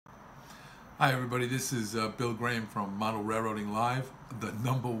Hi everybody, this is Bill Graham from Model Railroading Live, the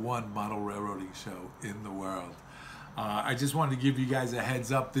 #1 model railroading show in the world. I just wanted to give you guys a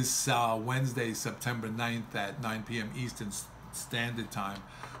heads up this Wednesday, September 9th at 9 p.m. Eastern Standard Time.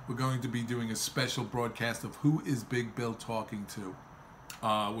 We're going to be doing a special broadcast of Who is Big Bill Talking To?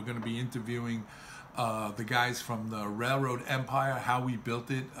 We're going to be interviewing the guys from the Railroad Empire, how we built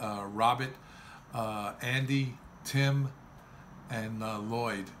it, Robert, Andy, Tim, and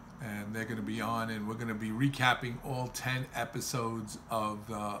Lloyd. And they're going to be on, and we're going to be recapping all 10 episodes of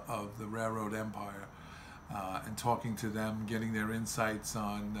the Railroad Empire, and talking to them, getting their insights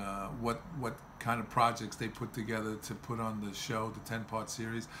on what kind of projects they put together to put on the show, the 10-part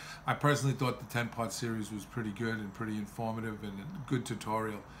series. I personally thought the 10-part series was pretty good and pretty informative and a good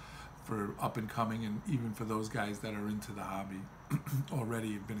tutorial for up and coming, and even for those guys that are into the hobby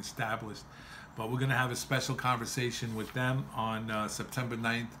already have been established. But we're going to have a special conversation with them on September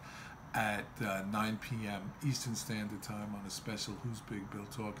 9th at 9 p.m. Eastern Standard Time on a special Who's Big Bill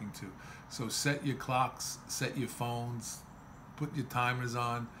Talking To? So set your clocks, set your phones, put your timers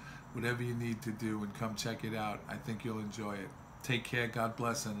on, whatever you need to do, and come check it out. I think you'll enjoy it. Take care, God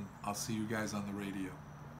bless, and I'll see you guys on the radio.